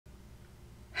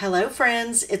Hello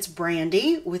friends, it's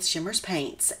Brandy with Shimmerz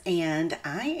Paints, and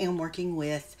I am working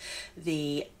with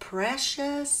the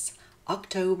precious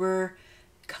October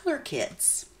Color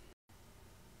Kitz.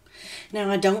 Now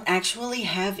I don't actually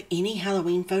have any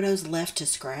Halloween photos left to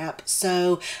scrap,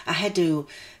 so I had to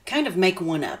kind of make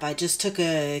one up. I just took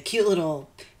a cute little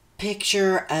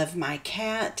picture of my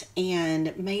cat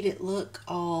and made it look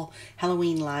all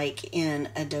Halloween-like in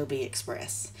Adobe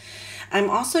Express. I'm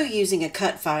also using a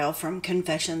cut file from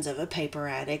Confessions of a Paper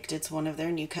Addict. It's one of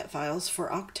their new cut files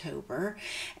for October,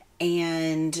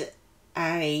 and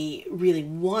I really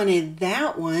wanted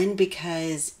that one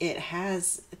because it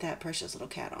has that precious little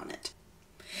cat on it.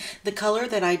 The color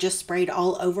that I just sprayed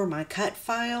all over my cut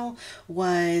file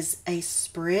was a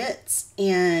spritz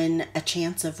in A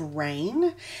Chance of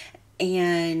Rain,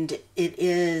 and it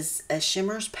is a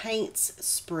Shimmerz Paints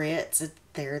spritz.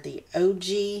 They're the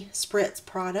OG spritz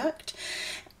product.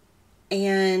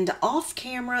 And off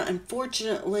camera,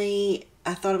 unfortunately,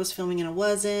 I thought I was filming and I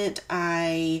wasn't.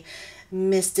 I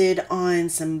misted on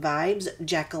some Vibes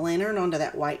jack-o'-lantern onto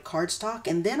that white cardstock,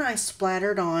 and then I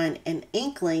splattered on an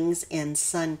Inklings in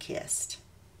Sunkissed.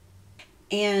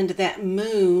 And that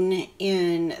moon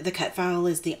in the cut file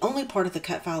is the only part of the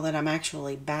cut file that I'm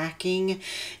actually backing.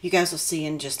 You guys will see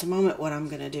in just a moment what I'm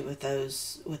going to do with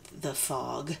those, with the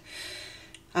fog.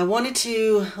 I wanted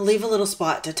to leave a little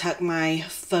spot to tuck my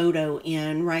photo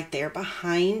in right there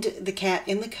behind the cat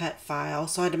in the cut file,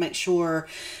 so I had to make sure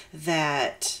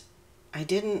that I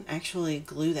didn't actually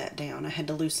glue that down. I had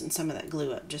to loosen some of that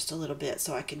glue up just a little bit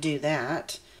so I could do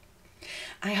that.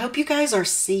 I hope you guys are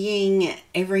seeing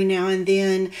every now and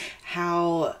then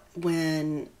how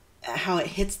it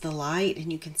hits the light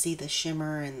and you can see the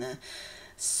shimmer and the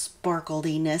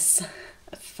sparkliness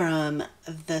from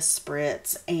the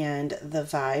spritz and the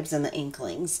Vibes and the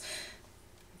Inklings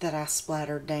that I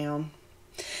splattered down.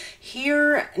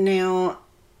 Here now,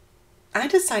 I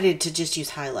decided to just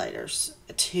use highlighters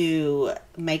to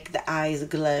make the eyes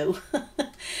glow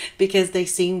because they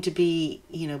seem to be,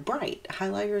 you know, bright.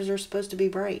 Highlighters are supposed to be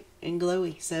bright and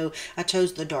glowy. So I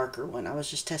chose the darker one. I was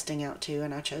just testing out two,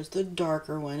 and I chose the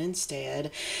darker one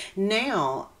instead.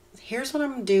 Now, here's what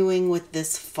I'm doing with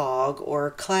this fog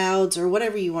or clouds or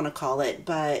whatever you want to call it,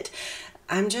 but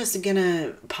I'm just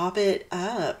gonna pop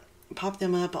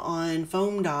them up on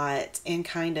foam dots and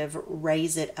kind of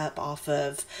raise it up off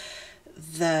of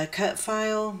the cut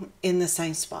file in the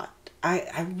same spot.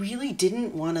 I really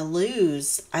didn't want to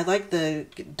lose. I like the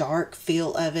dark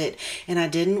feel of it, and I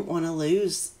didn't want to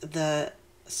lose the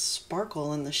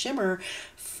sparkle and the shimmer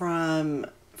from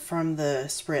the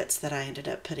spritz that I ended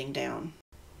up putting down.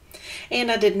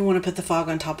 And I didn't want to put the fog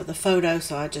on top of the photo,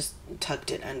 so I just tucked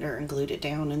it under and glued it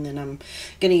down, and then I'm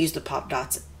going to use the pop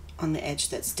dots on the edge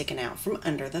that's sticking out from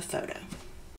under the photo.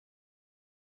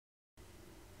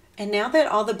 And now that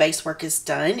all the base work is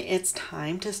done, it's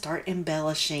time to start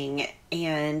embellishing.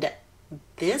 And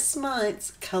this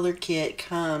month's color kit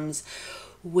comes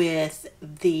with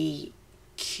the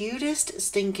cutest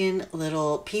stinking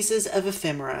little pieces of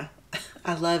ephemera.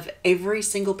 I love every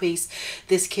single piece.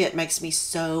 This kit makes me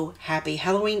so happy.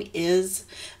 Halloween is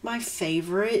my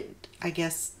favorite, I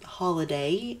guess,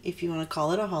 holiday, if you want to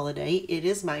call it a holiday. It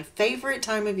is my favorite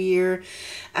time of year.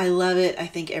 I love it. I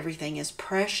think everything is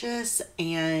precious,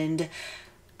 and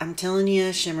I'm telling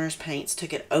you, Shimmerz Paints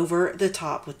took it over the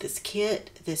top with this kit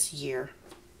this year.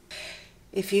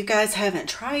 If you guys haven't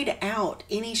tried out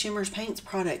any Shimmerz Paints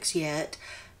products yet,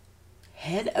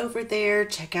 head over there,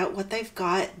 check out what they've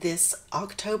got. This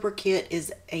October kit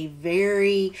is a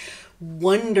very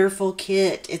wonderful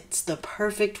kit. It's the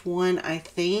perfect one, I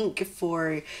think,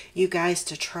 for you guys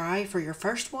to try for your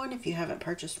first one if you haven't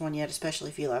purchased one yet, especially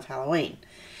if you love Halloween.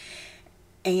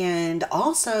 And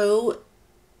also,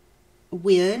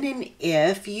 when and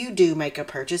if you do make a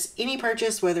purchase, any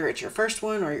purchase, whether it's your first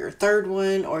one or your third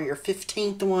one or your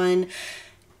 15th one,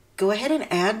 go ahead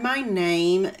and add my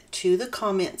name to the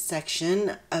comment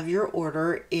section of your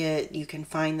order. You can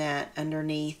find that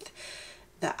underneath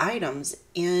the items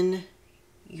in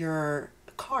your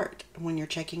cart when you're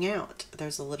checking out.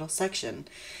 There's a little section,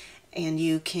 and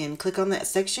you can click on that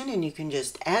section and you can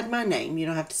just add my name. You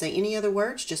don't have to say any other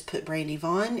words. Just put Brandy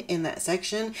Vaughn in that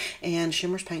section, and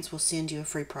Shimmerz Paints will send you a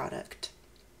free product.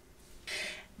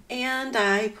 And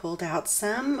I pulled out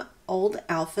some old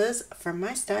alphas from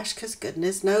my stash because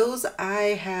goodness knows I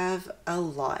have a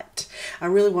lot. I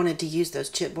really wanted to use those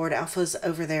chipboard alphas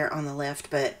over there on the left,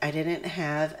 but I didn't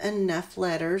have enough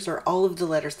letters or all of the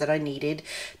letters that I needed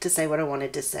to say what I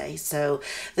wanted to say. So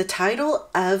the title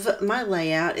of my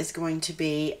layout is going to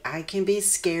be I Can Be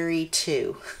Scary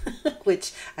Too,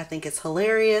 which I think is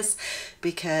hilarious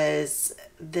because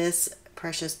this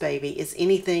precious baby is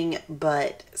anything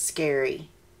but scary.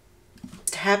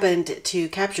 Just happened to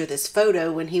capture this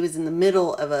photo when he was in the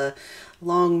middle of a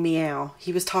long meow.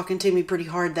 He was talking to me pretty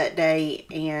hard that day,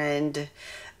 and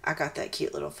I got that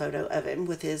cute little photo of him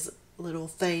with his little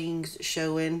fangs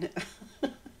showing.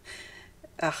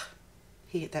 Ugh,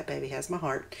 that baby has my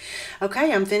heart.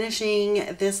 Okay, I'm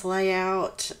finishing this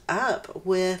layout up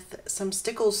with some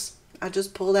stickles. I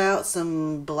just pulled out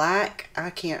some black,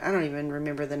 I don't even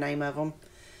remember the name of them.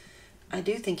 I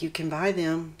do think you can buy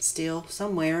them still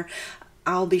somewhere.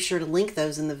 I'll be sure to link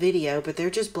those in the video, but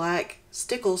they're just black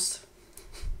stickles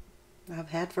I've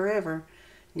had forever.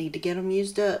 Need to get them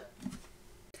used up.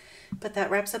 But that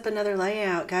wraps up another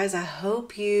layout, guys. I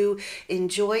hope you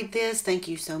enjoyed this. Thank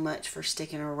you so much for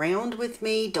sticking around with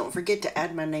me. Don't forget to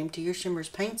add my name to your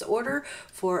Shimmerz Paints order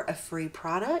for a free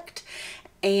product.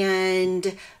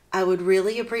 And I would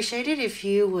really appreciate it if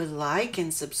you would like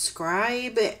and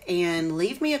subscribe and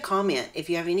leave me a comment if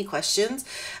you have any questions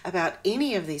about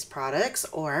any of these products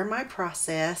or my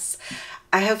process.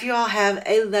 I hope you all have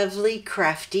a lovely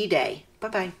crafty day.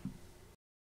 Bye-bye.